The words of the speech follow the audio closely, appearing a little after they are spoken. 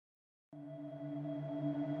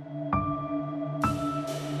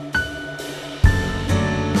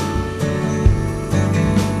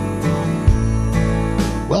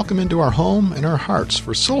Welcome into our home and our hearts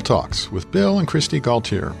for Soul Talks with Bill and Christy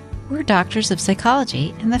Gaultier. We're doctors of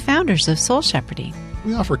psychology and the founders of Soul Shepherding.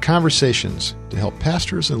 We offer conversations to help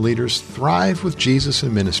pastors and leaders thrive with Jesus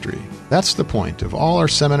in ministry. That's the point of all our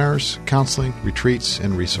seminars, counseling, retreats,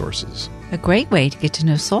 and resources. A great way to get to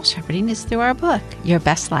know Soul Shepherding is through our book, Your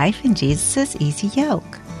Best Life in Jesus' Easy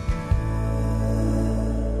Yoke.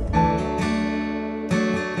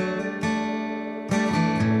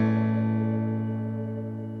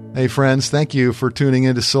 Hey friends, thank you for tuning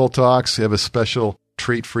into Soul Talks. I have a special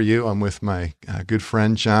treat for you. I'm with my good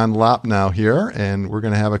friend John Lopnow here, and we're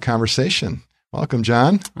going to have a conversation. Welcome,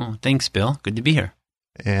 John. Oh, thanks, Bill. Good to be here.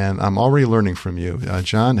 And I'm already learning from you.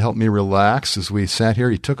 John helped me relax as we sat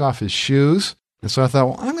here. He took off his shoes, and so I thought,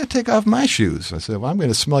 well, I'm going to take off my shoes. I said, well, I'm going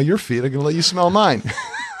to smell your feet. I'm going to let you smell mine.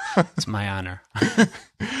 It's my honor.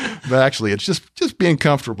 But actually, it's just being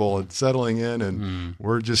comfortable and settling in, and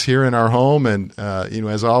we're just here in our home. And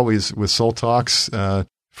as always with Soul Talks,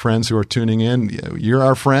 friends who are tuning in, you're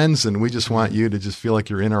our friends, and we just want you to just feel like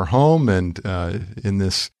you're in our home. And in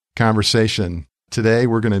this conversation today,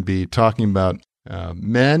 we're going to be talking about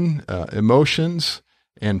men, emotions,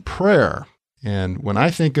 and prayer. And when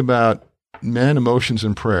I think about men, emotions,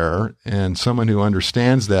 and prayer, and someone who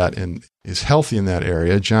understands that and is healthy in that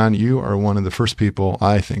area, John, you are one of the first people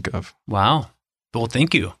I think of. Wow. Well,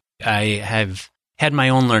 thank you. I have had my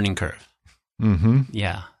own learning curve. Mm-hmm.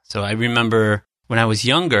 Yeah. So I remember when I was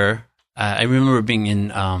younger, I remember being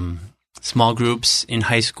in small groups in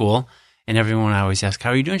high school, and everyone would always ask,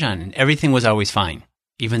 how are you doing, John? And everything was always fine,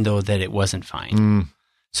 even though that it wasn't fine.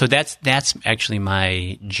 So that's actually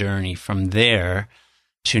my journey from there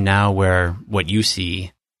to now, where what you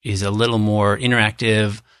see is a little more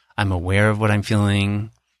interactive. I'm aware of what I'm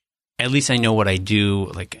feeling. At least I know what I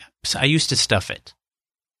do. So I used to stuff it,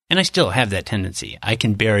 and I still have that tendency. I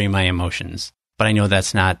can bury my emotions, but I know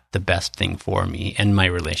that's not the best thing for me and my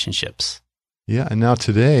relationships. Yeah, and now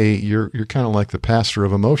today you're kind of like the pastor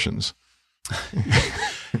of emotions.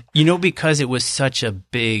 Because it was such a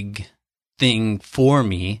big thing for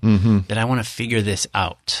me that I want to figure this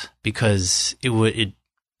out, because it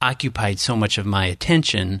occupied so much of my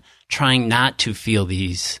attention, trying not to feel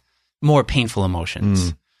these more painful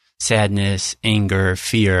emotions, sadness, anger,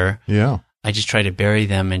 fear. Yeah. I just try to bury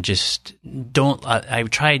them and just I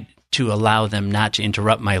tried to allow them not to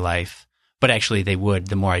interrupt my life, but actually they would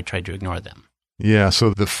the more I tried to ignore them. Yeah, so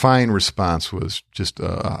the fine response was just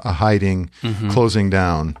a hiding, closing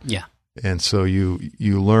down. Yeah. And so you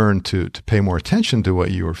learn to pay more attention to what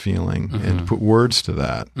you were feeling and to put words to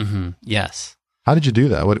that. Yes. How did you do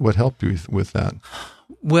that? What helped you with that?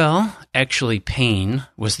 Well, actually, pain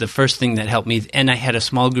was the first thing that helped me. And I had a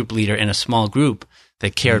small group leader and a small group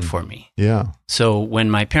that cared for me. Yeah. So when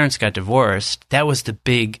my parents got divorced, that was the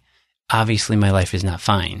big, obviously my life is not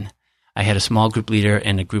fine. I had a small group leader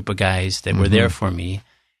and a group of guys that were there for me.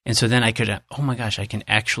 And so then I could, oh my gosh, I can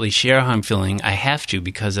actually share how I'm feeling. I have to,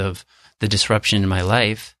 because of the disruption in my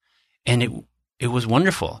life. And it was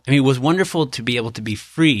wonderful. I mean, it was wonderful to be able to be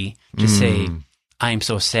free to say, I'm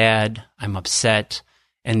so sad, I'm upset,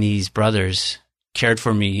 and these brothers cared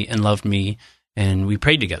for me and loved me, and we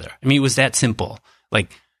prayed together. I mean, it was that simple.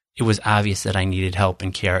 It was obvious that I needed help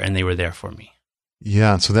and care, and they were there for me.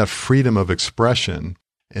 Yeah, and so that freedom of expression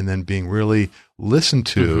and then being really listened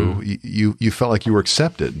to, you felt like you were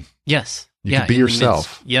accepted. Yes. You could be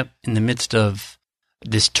yourself. In the midst of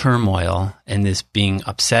this turmoil and this being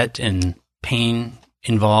upset and pain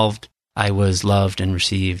involved, I was loved and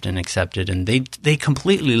received and accepted, and they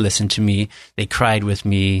completely listened to me. They cried with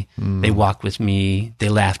me. They walked with me. They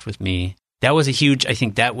laughed with me. That was I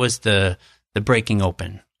think that was the breaking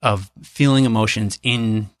open of feeling emotions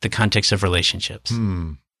in the context of relationships.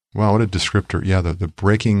 Wow, what a descriptor. Yeah, the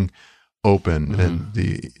breaking open and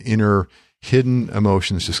the inner hidden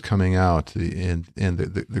emotions just coming out, and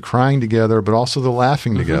the crying together, but also the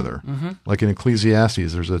laughing together. Like in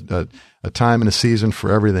Ecclesiastes, there's a time and a season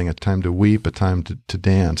for everything, a time to weep, a time to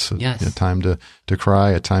dance, a time to cry,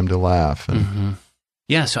 a time to laugh. And,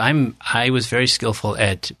 Yeah, so I was very skillful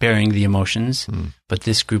at burying the emotions, but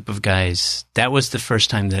this group of guys, that was the first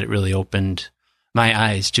time that it really opened my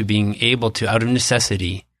eyes to being able to, out of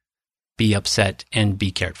necessity, be upset and be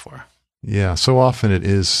cared for. Yeah, so often it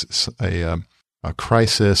is a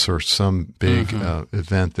crisis or some big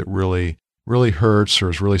event that really hurts or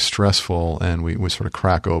is really stressful, and we sort of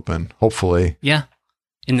crack open, hopefully. Yeah,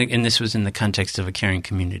 and this was in the context of a caring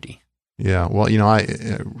community. Yeah, well,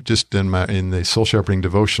 I just in the Soul Shepherding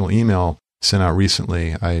devotional email sent out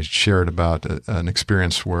recently, I shared about an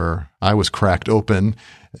experience where I was cracked open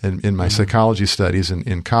in my psychology studies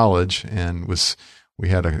in college, and was we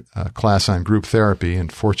had a class on group therapy,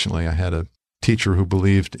 and fortunately I had a teacher who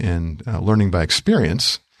believed in learning by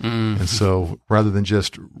experience. And so rather than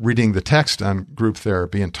just reading the text on group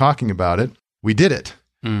therapy and talking about it, we did it.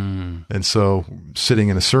 And so sitting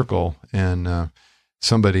in a circle and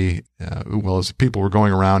somebody, as people were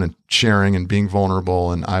going around and sharing and being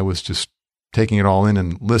vulnerable, and I was just taking it all in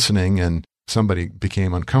and listening, and somebody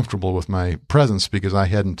became uncomfortable with my presence because I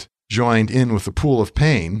hadn't joined in with the pool of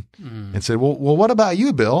pain and said, well, what about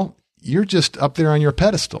you, Bill? You're just up there on your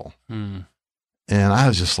pedestal. And I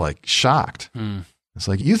was just like shocked. It's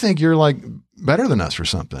like, you think you're like better than us or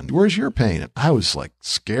something. Where's your pain? And I was like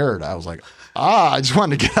scared. I was like, I just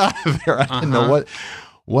wanted to get out of there. I didn't know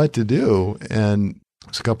what to do. And it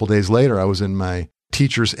was a couple of days later, I was in my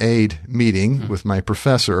teacher's aide meeting with my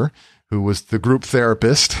professor, who was the group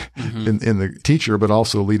therapist in the teacher, but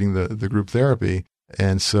also leading the group therapy.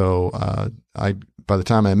 And so by the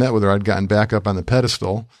time I met with her, I'd gotten back up on the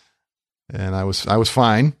pedestal, and I was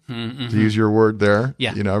fine, to use your word there.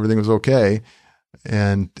 Yeah. Everything was okay.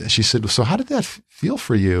 And she said, so how did that feel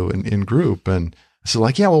for you in group? And I said,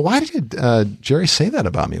 why did Jerry say that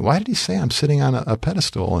about me? Why did he say I'm sitting on a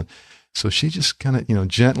pedestal? And so she just kind of,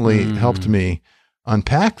 gently helped me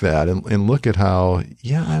unpack that and look at how,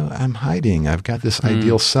 I'm hiding. I've got this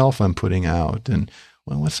ideal self I'm putting out. And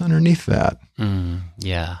what's underneath that?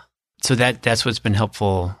 Yeah. So that's what's been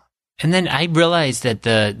helpful. And then I realized that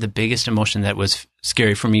the biggest emotion that was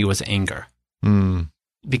scary for me was anger.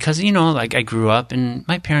 Because, I grew up and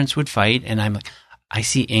my parents would fight, and I'm like, I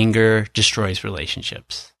see anger destroys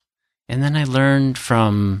relationships. And then I learned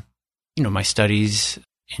from, my studies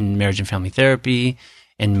in marriage and family therapy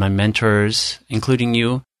and my mentors, including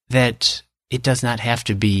you, that it does not have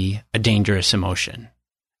to be a dangerous emotion.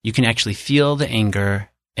 You can actually feel the anger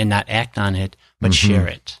and not act on it, but share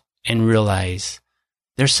it and realize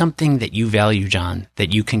there's something that you value, John,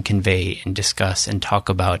 that you can convey and discuss and talk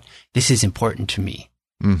about. This is important to me.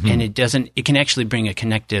 And it can actually bring a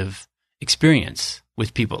connective experience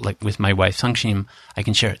with people. Like with my wife, Sangshim, I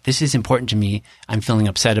can share it. This is important to me. I'm feeling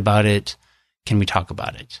upset about it. Can we talk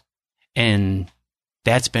about it? And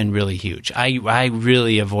that's been really huge. I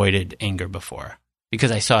really avoided anger before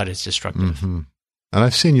because I saw it as destructive. And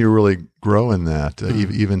I've seen you really grow in that.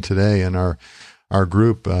 Even today in our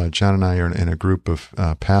group, John and I are in a group of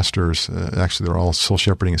pastors. Actually, they're all soul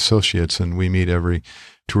shepherding associates, and we meet every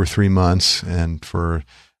 2 or 3 months, and for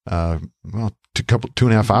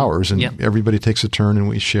 2.5 hours, and everybody takes a turn, and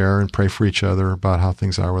we share and pray for each other about how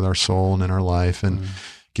things are with our soul and in our life, and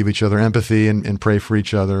give each other empathy and pray for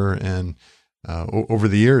each other. And over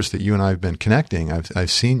the years that you and I have been connecting,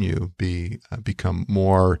 I've seen you become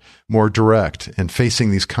more direct and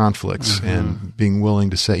facing these conflicts and being willing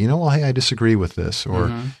to say, hey, I disagree with this,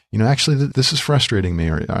 or actually this is frustrating me,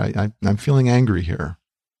 or I'm feeling angry here.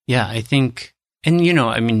 Yeah, I think.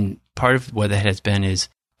 And, part of what that has been is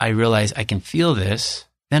I realize I can feel this,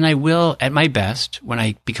 then I will, at my best, when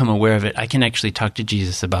I become aware of it, I can actually talk to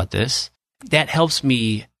Jesus about this. That helps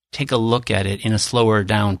me take a look at it in a slower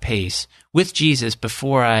down pace with Jesus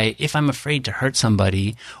before if I'm afraid to hurt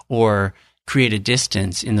somebody or create a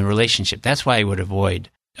distance in the relationship. That's why I would avoid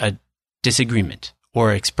a disagreement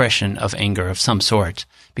or expression of anger of some sort,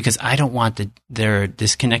 because I don't want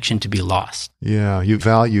this connection to be lost. Yeah, you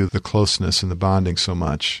value the closeness and the bonding so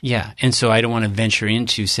much. Yeah, and so I don't want to venture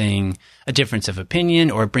into saying a difference of opinion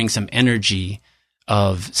or bring some energy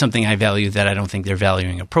of something I value that I don't think they're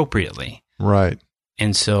valuing appropriately. Right.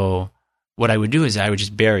 And so what I would do is I would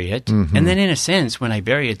just bury it. And then in a sense, when I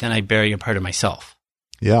bury it, then I bury a part of myself.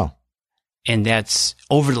 Yeah. And that's,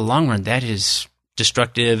 over the long run, that is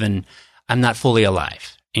destructive, and I'm not fully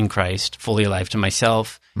alive in Christ, fully alive to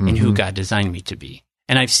myself and who God designed me to be.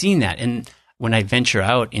 And I've seen that. And when I venture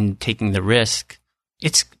out in taking the risk,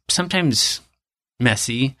 it's sometimes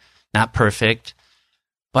messy, not perfect,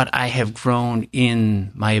 but I have grown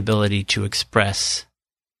in my ability to express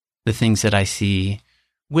the things that I see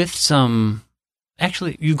with some,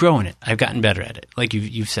 actually, you grow in it. I've gotten better at it, like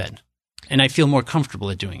you've said. And I feel more comfortable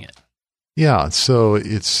at doing it. Yeah, so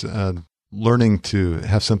it's learning to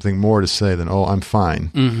have something more to say than, I'm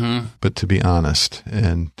fine, but to be honest.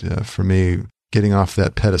 And for me, getting off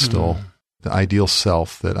that pedestal, the ideal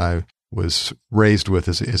self that I was raised with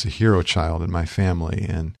as a hero child in my family,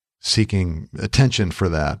 and seeking attention for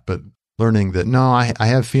that, but learning that, no, I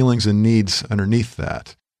have feelings and needs underneath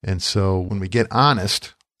that. And so when we get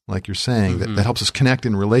honest, like you're saying, that helps us connect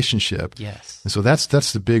in relationship. Yes. And so that's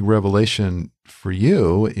the big revelation for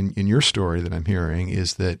you in your story that I'm hearing,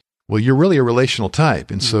 is that, well, you're really a relational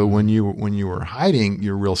type. And so when you were hiding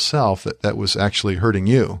your real self, that was actually hurting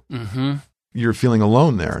you. You're feeling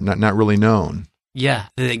alone there, not really known. Yeah,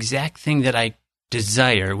 the exact thing that I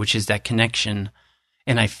desire, which is that connection,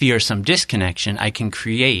 and I fear some disconnection, I can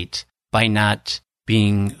create by not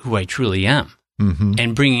being who I truly am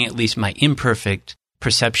and bringing at least my imperfect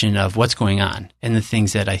perception of what's going on and the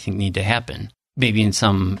things that I think need to happen, maybe in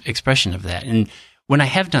some expression of that. And when I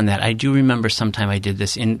have done that, I do remember sometime I did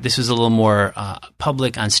this, and this was a little more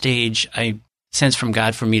public on stage. I sensed from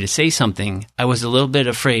God for me to say something. I was a little bit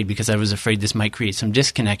afraid because I was afraid this might create some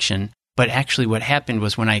disconnection. But actually what happened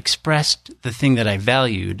was when I expressed the thing that I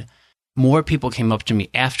valued, more people came up to me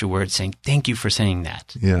afterwards saying, thank you for saying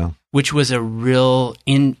that. Yeah. Which was a real-time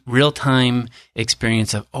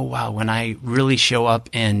experience of, oh, wow, when I really show up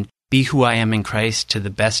and be who I am in Christ to the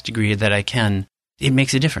best degree that I can, it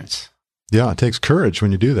makes a difference. Yeah, it takes courage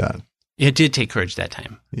when you do that. It did take courage that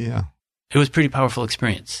time. Yeah. It was a pretty powerful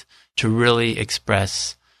experience to really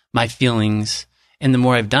express my feelings. And the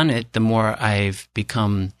more I've done it, the more I've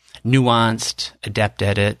become nuanced, adept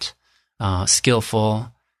at it,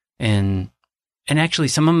 skillful. And actually,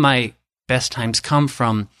 some of my best times come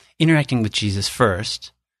from interacting with Jesus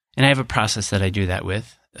first. And I have a process that I do that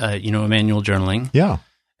with, Emmanuel journaling. Yeah.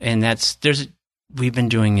 And we've been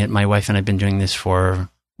doing it, my wife and I have been doing this for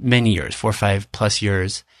many years, 4 or 5 plus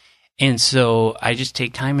years. And so I just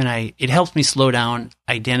take time and it helps me slow down,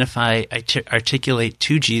 identify, articulate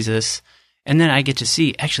to Jesus. And then I get to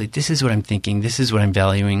see, actually, this is what I'm thinking. This is what I'm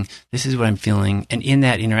valuing. This is what I'm feeling. And in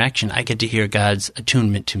that interaction, I get to hear God's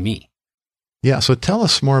attunement to me. Yeah. So tell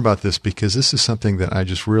us more about this, because this is something that I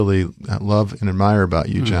just really love and admire about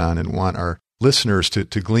you, John, and want our listeners to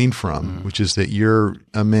glean from, which is that you're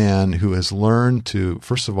a man who has learned to,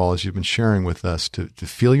 first of all, as you've been sharing with us, to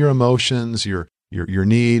feel your emotions, your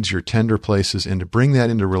needs, your tender places, and to bring that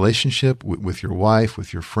into relationship with your wife,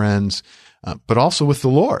 with your friends, but also with the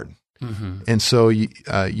Lord. And so you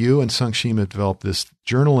and Sungshim have developed this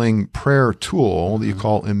journaling prayer tool that you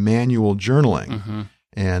call Emmanuel Journaling.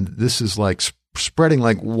 And this is like spreading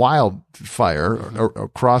like wildfire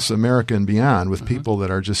across America and beyond with people that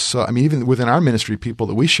are just so, I mean, even within our ministry, people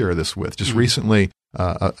that we share this with. Just recently,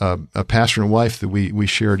 a pastor and wife that we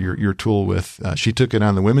shared your tool with, she took it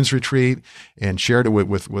on the women's retreat and shared it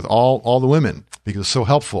with all the women because it's so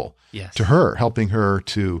helpful to her, helping her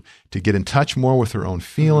to get in touch more with her own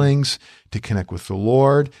feelings, to connect with the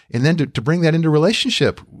Lord, and then to bring that into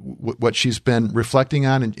relationship, what she's been reflecting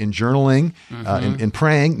on in journaling, in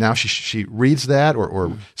praying. Now she reads that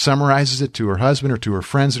or summarizes it to her husband or to her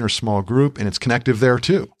friends in her small group, and it's connective there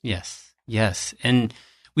too. Yes. And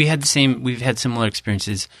we've had similar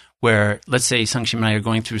experiences where, let's say Sungshim and I are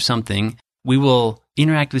going through something, we will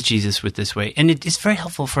interact with Jesus with this way. And it's very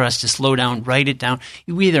helpful for us to slow down, write it down.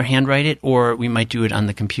 We either handwrite it or we might do it on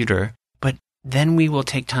the computer. But then we will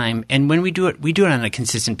take time. And when we do it on a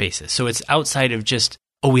consistent basis. So it's outside of just,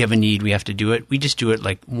 we have a need, we have to do it. We just do it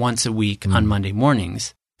like once a week on Monday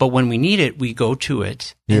mornings. But when we need it, we go to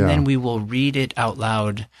it, and then we will read it out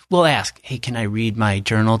loud. We'll ask, hey, can I read my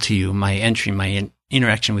journal to you, my entry, my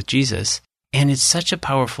interaction with Jesus? And it's such a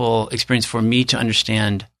powerful experience for me to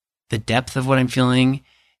understand the depth of what I'm feeling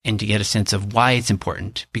and to get a sense of why it's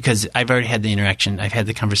important, because I've already had the interaction, I've had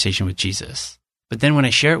the conversation with Jesus. But then when I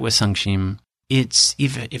share it with Sungshim, if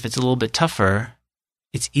it's a little bit tougher,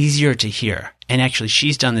 it's easier to hear. And actually,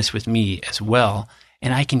 she's done this with me as well,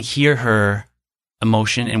 and I can hear her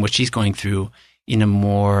emotion and what she's going through in a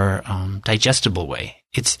more digestible way.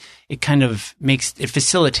 It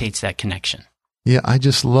facilitates that connection. Yeah, I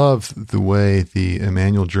just love the way the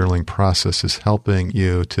Emmanuel journaling process is helping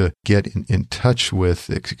you to get in touch with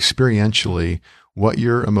experientially what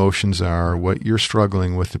your emotions are, what you're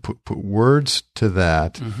struggling with, to put words to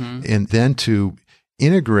that, and then to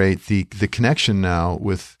integrate the connection now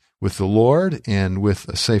with the Lord and with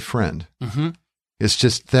a safe friend. It's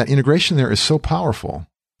just that integration there is so powerful.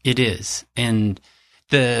 It is. And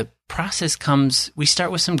the process we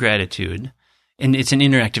start with some gratitude, and it's an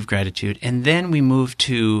interactive gratitude. And then we move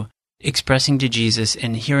to expressing to Jesus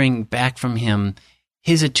and hearing back from him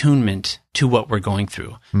his attunement to what we're going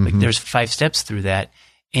through. Like there's 5 steps through that.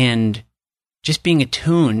 And just being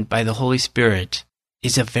attuned by the Holy Spirit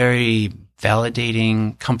is a very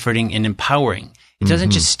validating, comforting, and empowering. It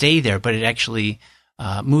doesn't just stay there, but it actually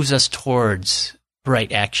moves us towards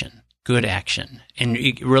right action, good action, and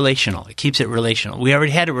relational. It keeps it relational. We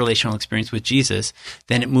already had a relational experience with Jesus.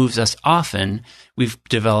 Then it moves us often. We've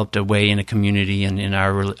developed a way in a community and in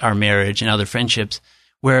our marriage and other friendships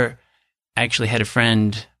where I actually had a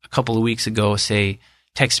friend a couple of weeks ago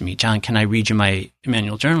text me, John, can I read you my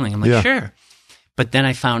Emmanuel journaling? I'm like, sure. But then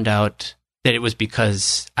I found out that it was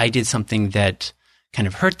because I did something that kind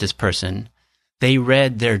of hurt this person. They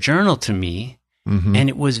read their journal to me, and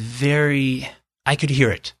it was very I could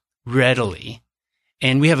hear it readily.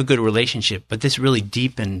 And we have a good relationship, but this really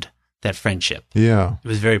deepened that friendship. Yeah. It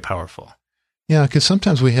was very powerful. Yeah, because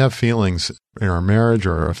sometimes we have feelings in our marriage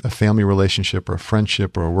or a family relationship or a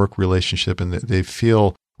friendship or a work relationship, and they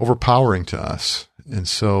feel overpowering to us. And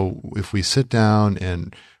so if we sit down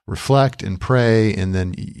and reflect and pray and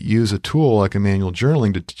then use a tool like Emmanuel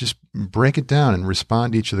Journaling to just break it down and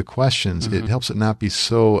respond to each of the questions, it helps it not be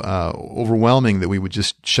so overwhelming that we would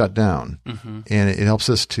just shut down. And it helps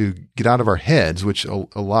us to get out of our heads, which a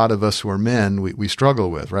lot of us who are men, we struggle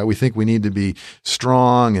with, right? We think we need to be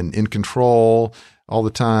strong and in control all the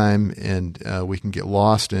time, and we can get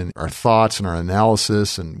lost in our thoughts and our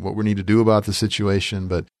analysis and what we need to do about the situation.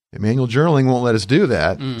 But Emmanuel Journaling won't let us do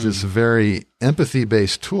that. It's a very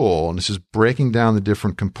empathy-based tool, and it's just breaking down the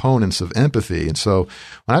different components of empathy. And so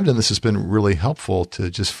when I've done this, it's been really helpful to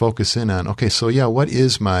just focus in on, okay, so yeah, what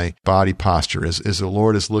is my body posture? As the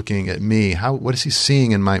Lord is looking at me, what is he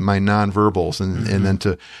seeing in my nonverbals? And then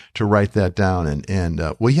to write that down.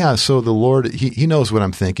 So the Lord, he knows what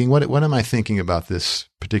I'm thinking. What am I thinking about this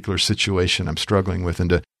particular situation I'm struggling with? And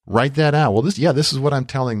to write that out. Well, this is what I'm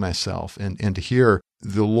telling myself. And to hear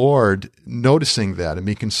the Lord noticing that and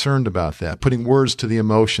be concerned about that, putting words to the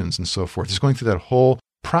emotions and so forth. It's going through that whole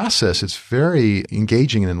process. It's very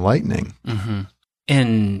engaging and enlightening.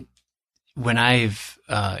 And when I've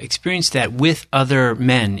experienced that with other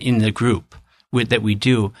men in the group that we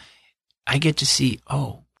do, I get to see,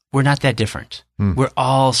 we're not that different. We're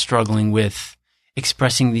all struggling with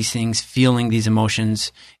expressing these things, feeling these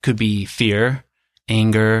emotions. Could be fear,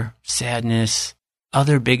 anger, sadness,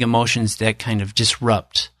 other big emotions that kind of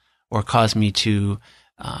disrupt or cause me to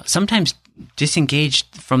sometimes disengage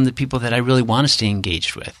from the people that I really want to stay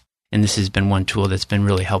engaged with. And this has been one tool that's been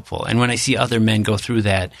really helpful. And when I see other men go through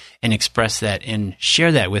that and express that and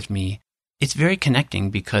share that with me, it's very connecting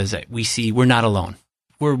because we see we're not alone.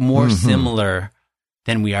 We're more similar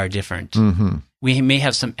than we are different. We may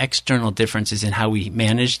have some external differences in how we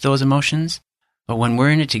manage those emotions, but when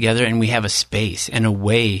we're in it together and we have a space and a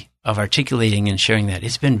way of articulating and sharing that,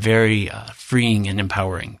 it's been very freeing and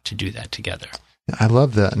empowering to do that together. I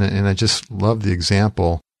love that. And I just love the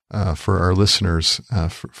example for our listeners,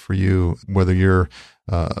 for you, whether you're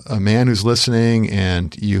a man who's listening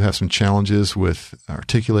and you have some challenges with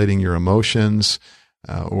articulating your emotions,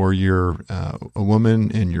 or you're a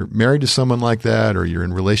woman and you're married to someone like that, or you're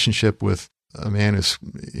in relationship with a man who's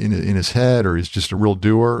in his head or is just a real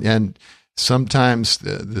doer. And sometimes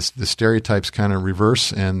the stereotypes kind of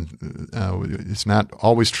reverse, and it's not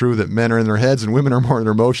always true that men are in their heads and women are more in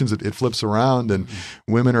their emotions. It flips around, and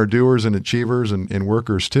women are doers and achievers and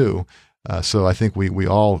workers too. So I think we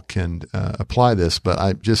all can apply this.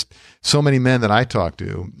 But so many men that I talk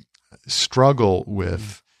to struggle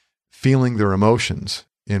with feeling their emotions,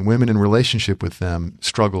 and women in relationship with them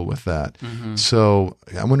struggle with that. So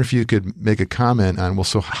I wonder if you could make a comment on,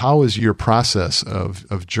 so how is your process of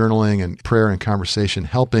journaling and prayer and conversation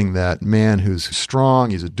helping that man who's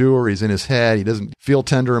strong, he's a doer, he's in his head, he doesn't feel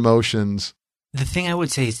tender emotions? The thing I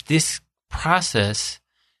would say is this process,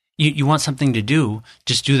 you want something to do,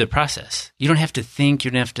 just do the process. You don't have to think,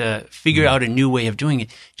 you don't have to figure out a new way of doing it.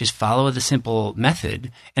 Just follow the simple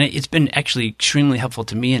method. And it's been actually extremely helpful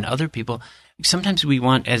to me and other people. Sometimes we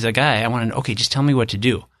want, as a guy, I want to know, okay, just tell me what to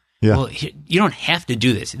do. Yeah. Well, you don't have to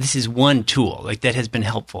do this. This is one tool, that has been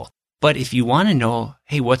helpful. But if you want to know,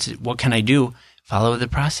 hey, what can I do? Follow the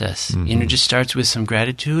process. It just starts with some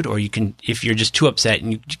gratitude, or you can, if you're just too upset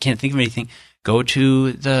and you can't think of anything, go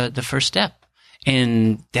to the first step.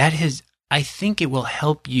 And I think it will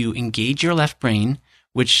help you engage your left brain,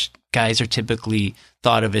 which guys are typically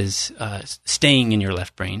thought of as staying in your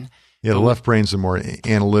left brain. Yeah, the left brain's more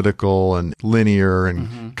analytical and linear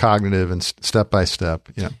and cognitive and step by step.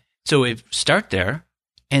 Yeah. So start there,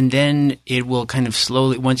 and then it will kind of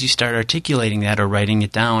slowly, once you start articulating that or writing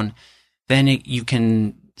it down, then you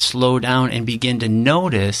can slow down and begin to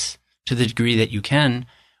notice, to the degree that you can,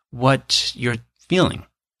 what you're feeling.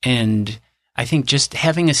 And I think just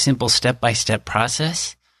having a simple step-by-step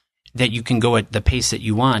process that you can go at the pace that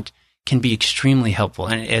you want can be extremely helpful,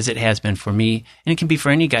 and as it has been for me. And it can be for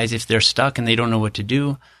any guys if they're stuck and they don't know what to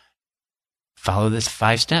do. Follow this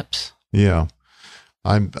 5 steps. Yeah.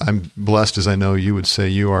 I'm blessed, as I know you would say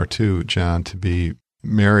you are too, John, to be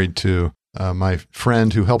married to my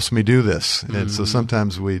friend who helps me do this. And so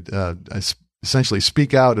sometimes I essentially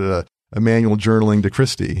speak out at a Emmanuel Journaling to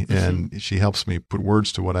Christy, and she helps me put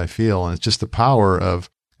words to what I feel. And it's just the power of,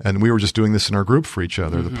 and we were just doing this in our group for each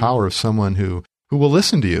other, the power of someone who will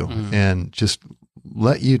listen to you and just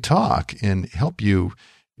let you talk and help you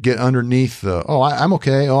get underneath I'm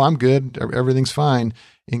okay. Oh, I'm good. Everything's fine.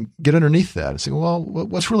 and get underneath that and say, well,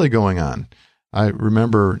 what's really going on? I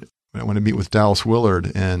remember when I meet with Dallas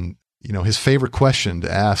Willard, and his favorite question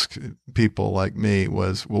to ask people like me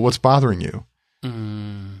was, well, what's bothering you?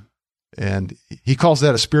 And he calls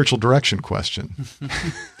that a spiritual direction question.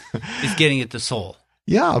 It's getting at the soul.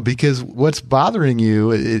 Yeah, because what's bothering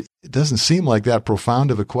you, it doesn't seem like that profound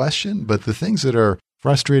of a question, but the things that are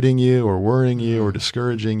frustrating you or worrying you or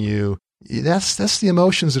discouraging you, that's the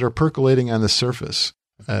emotions that are percolating on the surface.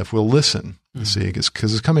 If we'll listen, see,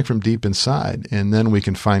 because it's coming from deep inside, and then we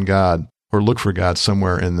can find God or look for God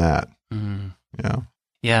somewhere in that. Yeah.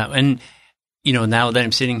 Yeah. And, now that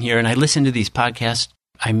I'm sitting here and I listen to these podcasts,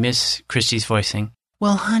 I miss Christy's voicing.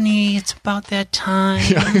 Well, honey, it's about that time.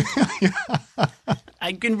 Yeah.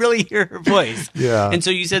 I can really hear her voice. Yeah. And so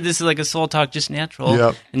you said this is like a soul talk, just natural.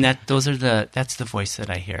 Yep. And that's the voice that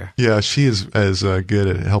I hear. Yeah, she is as good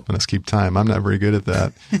at helping us keep time. I'm not very good at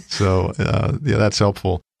that. So, that's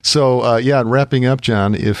helpful. So, wrapping up,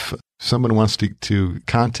 John, if someone wants to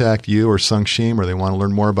contact you or Sung Shim, or they want to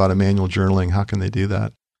learn more about Emmanuel Journaling, how can they do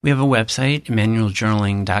that? We have a website,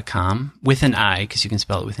 emmanueljournaling.com, with an I, because you can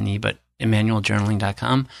spell it with an E, but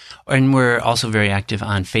emmanueljournaling.com. And we're also very active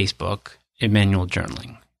on Facebook, Emmanuel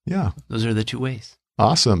Journaling. Yeah. Those are the two ways.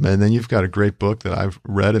 Awesome. And then you've got a great book that I've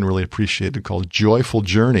read and really appreciated called Joyful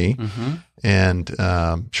Journey. And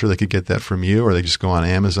I'm sure they could get that from you, or they just go on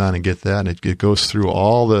Amazon and get that. And it goes through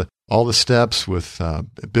all the steps with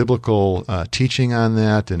biblical teaching on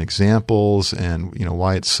that and examples, and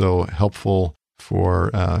why it's so helpful for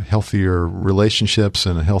healthier relationships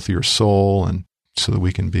and a healthier soul, and so that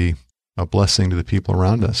we can be a blessing to the people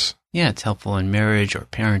around us. Yeah, it's helpful in marriage or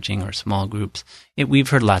parenting or small groups. We've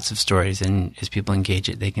heard lots of stories, and as people engage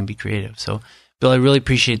it, they can be creative. So, Bill, I really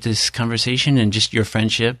appreciate this conversation and just your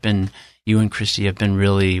friendship, and you and Christy have been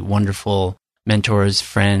really wonderful mentors,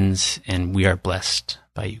 friends, and we are blessed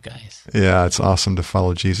by you guys. Yeah, it's awesome to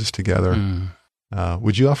follow Jesus together.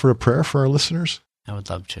 Would you offer a prayer for our listeners? I would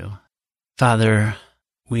love to. Father,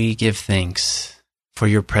 we give thanks for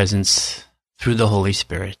your presence through the Holy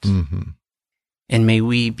Spirit. And may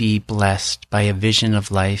we be blessed by a vision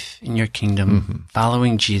of life in your kingdom,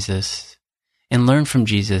 following Jesus, and learn from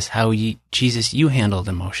Jesus how you handled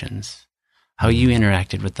emotions, how you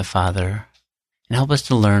interacted with the Father, and help us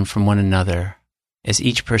to learn from one another as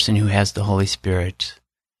each person who has the Holy Spirit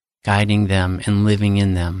guiding them and living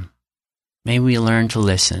in them. May we learn to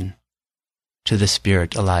listen to the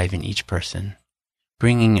Spirit alive in each person,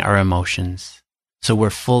 bringing our emotions so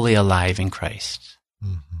we're fully alive in Christ.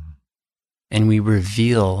 And we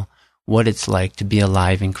reveal what it's like to be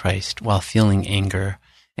alive in Christ while feeling anger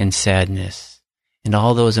and sadness and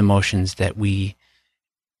all those emotions that we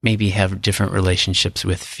maybe have different relationships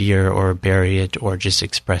with, fear, or bury it, or just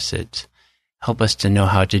express it. Help us to know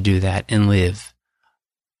how to do that and live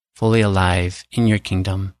fully alive in your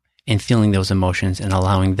kingdom and feeling those emotions and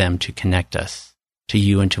allowing them to connect us to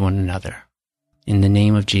you and to one another. In the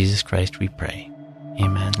name of Jesus Christ we pray.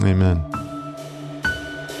 Amen. Amen.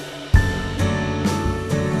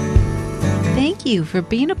 Thank you for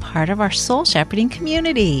being a part of our soul shepherding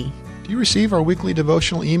community. Do you receive our weekly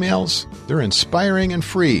devotional emails? They're inspiring and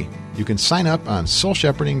free. You can sign up on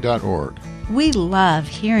soulshepherding.org. We love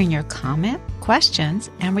hearing your comment, questions,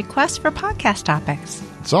 and requests for podcast topics.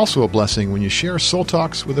 It's also a blessing when you share Soul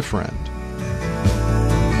Talks with a friend.